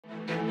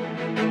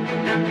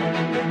Hey,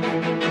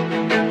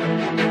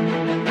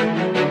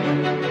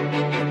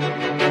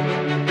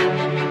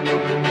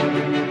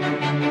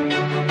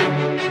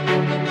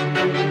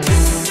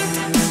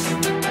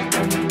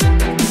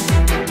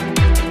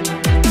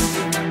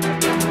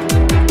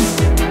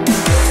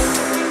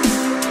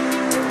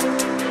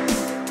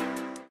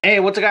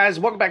 what's up guys?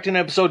 Welcome back to an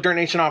episode of Dirt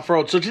Nation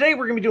Off-Road. So today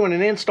we're going to be doing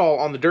an install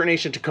on the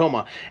Dirtnation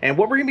Tacoma. And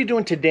what we're going to be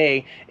doing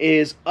today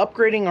is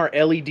upgrading our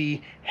LED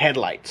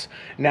headlights.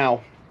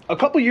 Now, a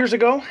couple years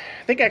ago,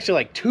 I think actually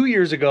like 2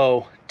 years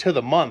ago to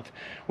the month,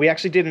 we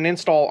actually did an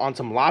install on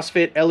some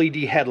LASfit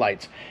LED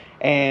headlights.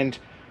 And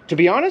to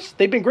be honest,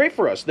 they've been great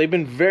for us. They've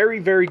been very,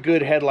 very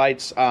good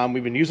headlights.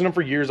 We've been using them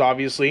for years,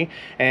 obviously.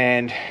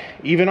 And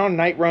even on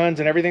night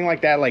runs and everything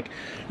like that, like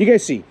you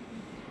guys see,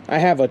 I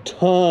have a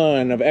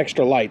ton of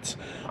extra lights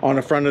on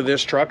the front of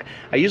this truck.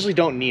 I usually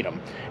don't need them,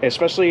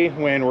 especially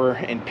when we're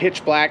in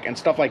pitch black and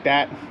stuff like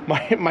that.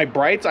 My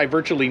brights, I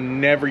virtually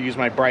never use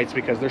my brights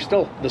because they're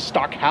still the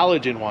stock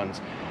halogen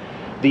ones.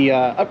 The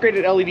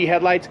upgraded LED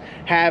headlights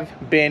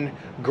have been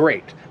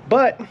great,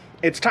 but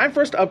it's time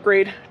for us to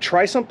upgrade,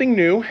 try something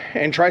new,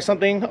 and try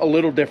something a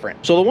little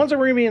different. So the ones that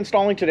we're gonna be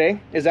installing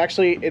today is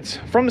actually, it's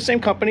from the same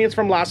company, it's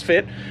from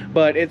LASfit,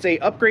 but it's a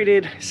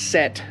upgraded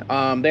set.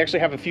 They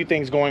actually have a few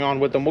things going on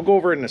with them. We'll go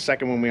over it in a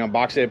second when we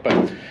unbox it,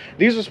 but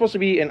these are supposed to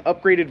be an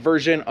upgraded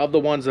version of the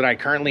ones that I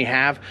currently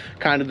have,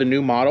 kind of the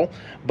new model.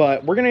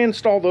 But we're gonna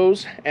install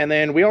those, and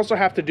then we also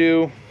have to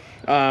do,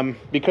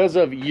 because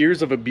of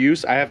years of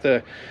abuse, I have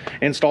to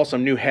install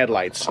some new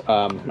headlights.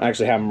 I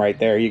actually have them right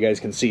there, you guys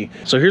can see.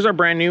 So here's our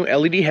brand new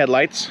LED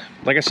headlights.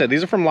 Like I said,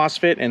 these are from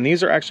LASfit, and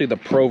these are actually the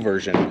Pro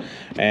version.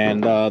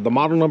 And the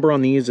model number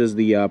on these is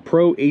the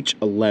Pro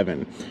H11.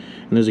 And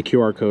there's a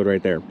QR code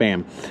right there,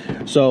 bam.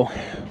 So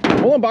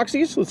we'll unbox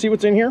these, let's see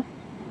what's in here.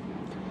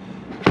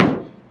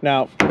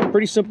 Now,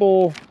 pretty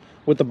simple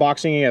with the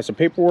boxing. You have some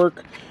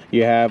paperwork,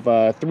 you have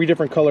 3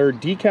 different color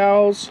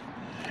decals,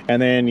 and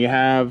then you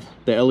have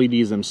the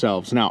LEDs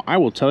themselves. Now, I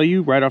will tell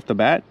you right off the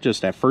bat,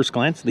 just at first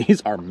glance,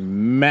 these are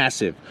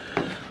massive.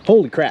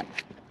 Holy crap.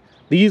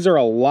 These are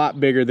a lot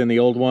bigger than the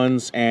old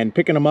ones, and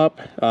picking them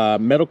up,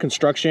 metal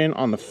construction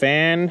on the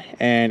fan,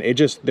 and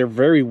they're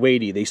very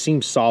weighty. They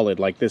seem solid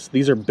like this.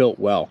 These are built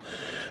well.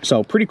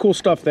 So pretty cool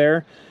stuff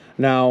there.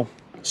 Now,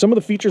 some of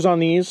the features on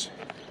these,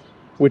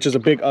 which is a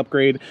big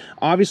upgrade.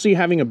 Obviously,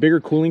 having a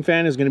bigger cooling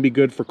fan is going to be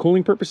good for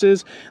cooling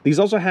purposes. These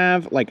also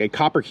have like a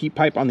copper heat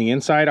pipe on the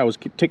inside. I was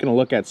taking a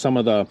look at some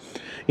of the,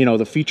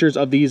 the features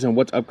of these and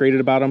what's upgraded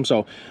about them.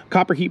 So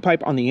copper heat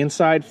pipe on the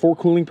inside for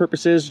cooling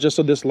purposes, just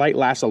so this light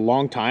lasts a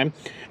long time.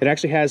 It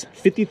actually has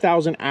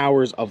 50,000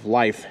 hours of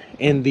life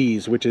in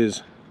these, which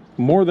is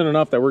more than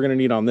enough that we're going to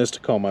need on this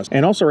Tacoma.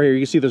 And also right here,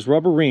 you see this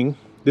rubber ring.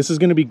 This is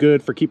going to be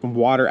good for keeping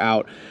water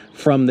out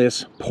from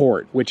this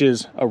port, which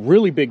is a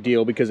really big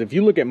deal because if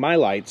you look at my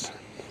lights,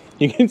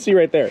 you can see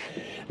right there,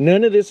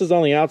 none of this is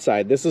on the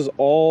outside. This is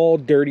all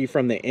dirty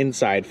from the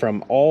inside,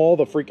 from all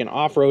the freaking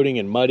off-roading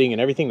and mudding and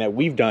everything that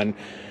we've done.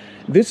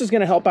 This is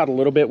going to help out a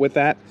little bit with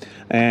that,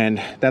 and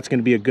that's going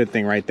to be a good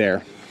thing right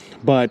there.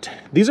 But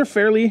these are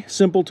fairly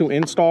simple to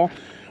install.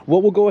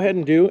 What we'll go ahead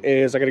and do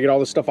is I got to get all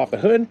this stuff off the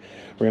hood.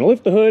 We're going to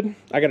lift the hood.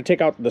 I got to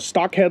take out the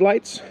stock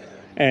headlights,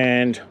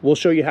 and we'll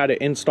show you how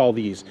to install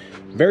these.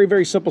 Very,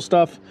 very simple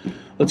stuff.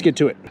 Let's get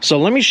to it. So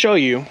let me show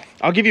you,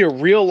 I'll give you a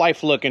real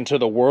life look into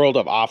the world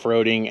of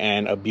off-roading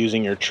and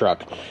abusing your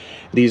truck.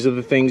 These are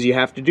the things you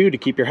have to do to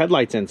keep your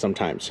headlights in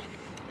sometimes.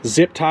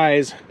 Zip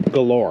ties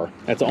galore.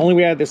 That's the only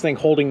way I have this thing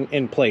holding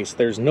in place.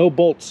 There's no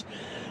bolts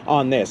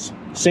on this.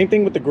 Same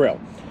thing with the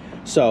grill.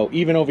 So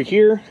even over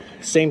here,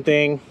 same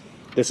thing.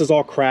 This is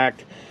all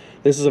cracked.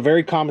 This is a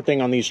very common thing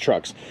on these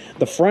trucks.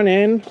 The front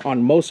end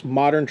on most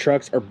modern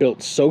trucks are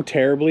built so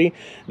terribly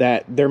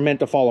that they're meant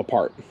to fall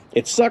apart.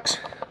 It sucks,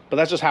 but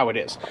that's just how it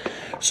is.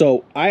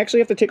 So I actually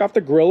have to take off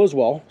the grill as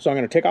well. So I'm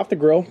going to take off the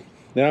grill,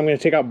 then I'm going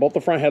to take out both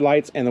the front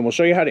headlights, and then we'll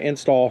show you how to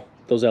install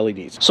those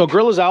LEDs. So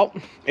grill is out.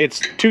 It's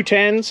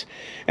 210s,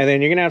 and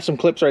then you're going to have some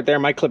clips right there.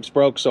 My clips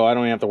broke, so I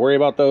don't even have to worry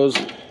about those.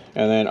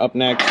 And then up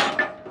next,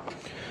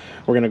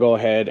 we're going to go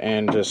ahead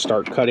and just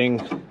start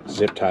cutting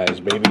zip ties,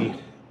 baby.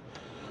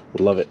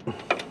 Love it.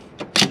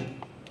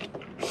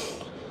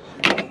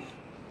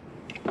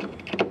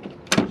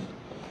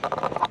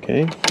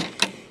 Okay,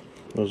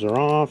 those are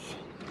off.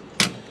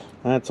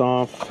 That's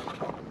off.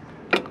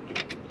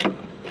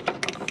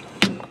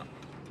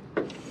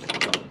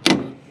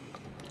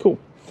 Cool.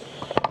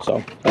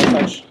 So that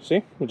touch,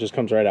 see, it just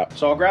comes right out.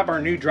 So I'll grab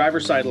our new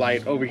driver's side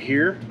light over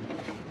here.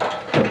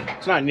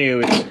 It's not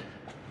new, it's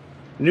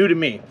new to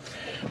me.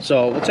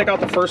 So we'll take out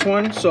the first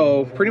one.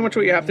 So pretty much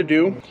what you have to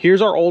do,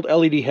 here's our old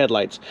LED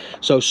headlights.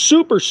 So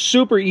super,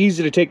 super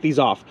easy to take these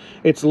off.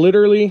 It's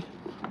literally,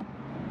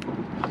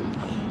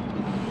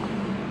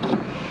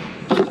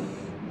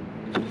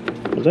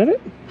 is that it?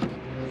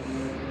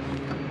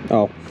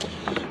 Oh,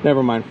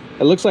 never mind.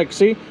 It looks like,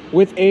 see,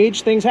 with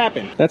age, things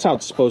happen. That's how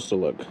it's supposed to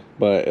look.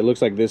 But it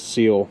looks like this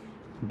seal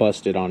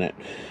busted on it.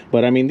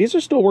 But I mean, these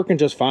are still working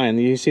just fine.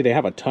 You see they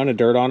have a ton of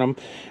dirt on them.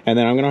 And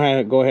then I'm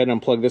gonna go ahead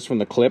and unplug this from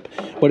the clip.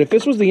 But if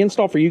this was the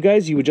install for you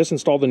guys, you would just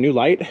install the new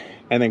light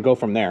and then go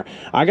from there.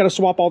 I gotta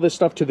swap all this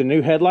stuff to the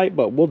new headlight,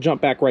 but we'll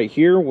jump back right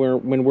here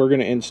when we're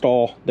gonna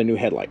install the new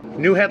headlight.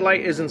 New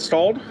headlight is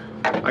installed.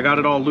 I got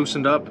it all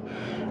loosened up.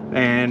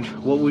 And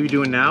what we'll be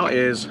doing now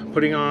is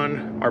putting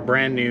on our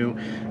brand new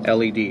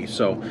LED.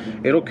 So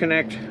it'll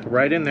connect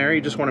right in there.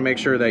 You just want to make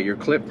sure that your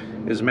clip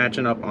is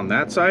matching up on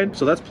that side.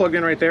 So that's plugged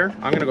in right there.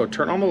 I'm gonna go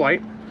turn on the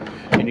light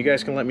and you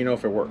guys can let me know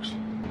if it works.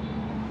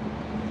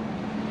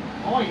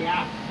 Oh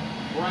yeah,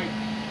 right.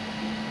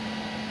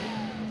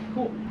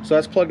 Cool. So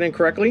that's plugged in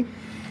correctly.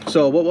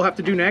 So what we'll have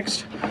to do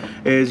next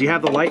is you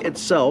have the light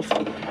itself.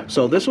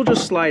 So this will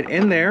just slide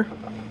in there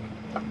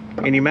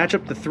and you match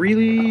up the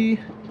three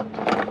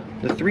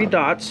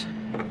dots,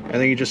 and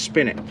then you just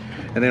spin it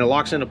and then it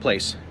locks into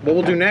place. What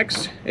we'll do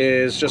next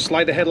is just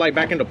slide the headlight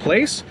back into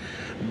place,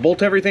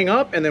 bolt everything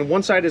up, and then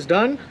one side is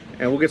done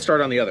and we'll get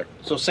started on the other.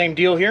 So same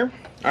deal here.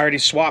 I already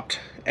swapped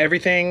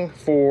everything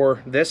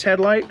for this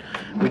headlight.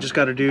 We just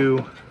got to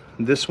do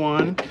this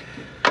one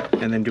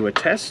and then do a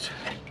test.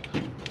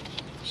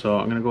 So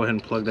I'm gonna go ahead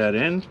and plug that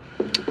in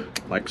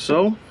like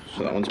so.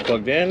 So that one's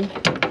plugged in,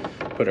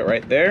 put it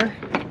right there,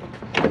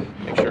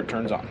 make sure it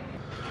turns on.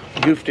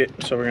 Goofed it,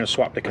 so we're going to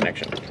swap the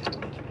connection.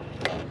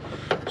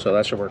 So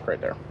that should work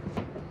right there.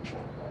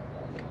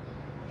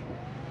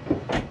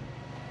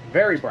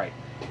 Very bright.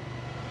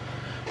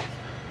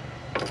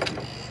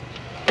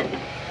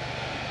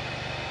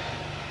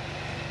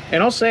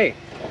 And I'll say,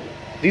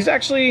 these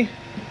actually,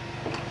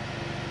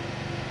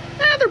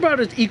 they're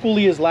about as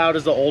equally as loud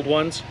as the old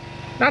ones.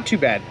 Not too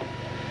bad.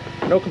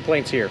 No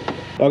complaints here.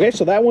 Okay,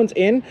 so that one's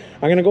in.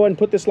 I'm gonna go ahead and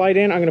put this light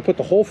in. I'm gonna put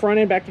the whole front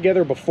end back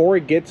together before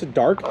it gets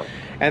dark.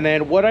 And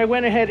then what I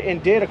went ahead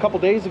and did a couple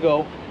days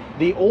ago,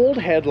 the old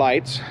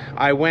headlights,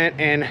 I went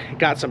and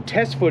got some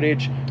test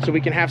footage so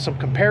we can have some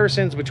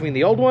comparisons between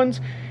the old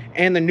ones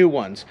and the new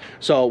ones.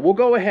 So we'll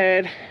go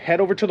ahead, head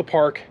over to the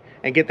park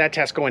and get that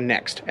test going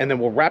next. And then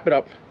we'll wrap it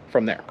up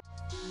from there.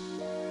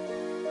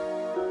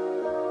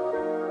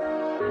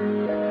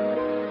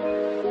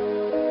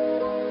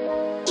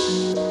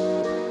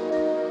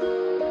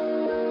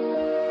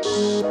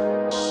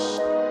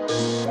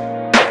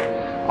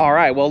 All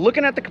right, well,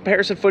 looking at the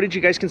comparison footage, you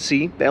guys can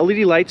see the LED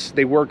lights,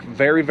 they work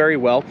very, very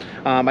well.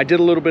 I did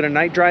a little bit of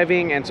night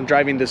driving and some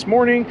driving this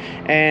morning,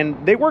 and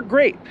they work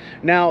great.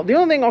 Now, the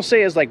only thing I'll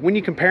say is, like, when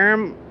you compare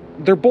them,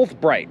 they're both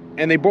bright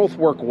and they both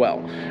work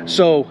well.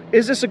 So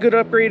is this a good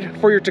upgrade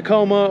for your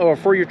Tacoma or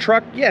for your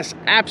truck? Yes,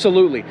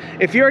 absolutely.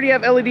 If you already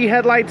have LED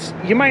headlights,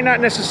 you might not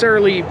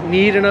necessarily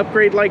need an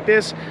upgrade like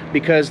this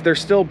because they're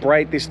still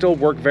bright, they still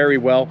work very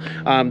well.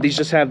 These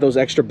just have those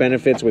extra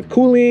benefits with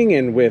cooling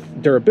and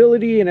with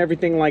durability and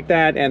everything like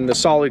that, and the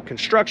solid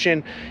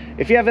construction.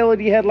 If you have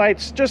LED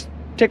headlights, just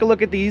take a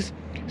look at these,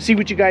 see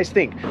what you guys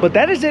think. But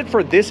that is it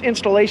for this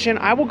installation.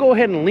 I will go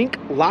ahead and link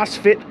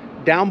LASfit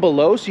down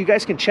below so you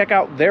guys can check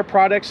out their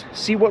products,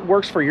 see what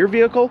works for your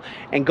vehicle,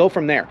 and go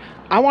from there.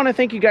 I want to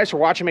thank you guys for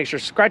watching. Make sure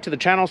to subscribe to the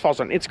channel, follow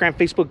us on Instagram,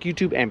 Facebook,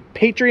 YouTube, and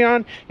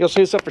Patreon. You'll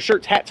see us up for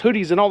shirts, hats,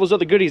 hoodies, and all those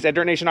other goodies at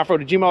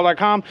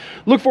dirtnationoffroad@gmail.com.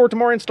 Look forward to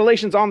more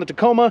installations on the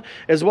Tacoma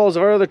as well as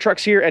our other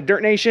trucks here at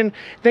Dirt Nation.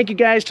 Thank you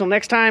guys. Till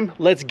next time,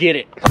 let's get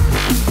it.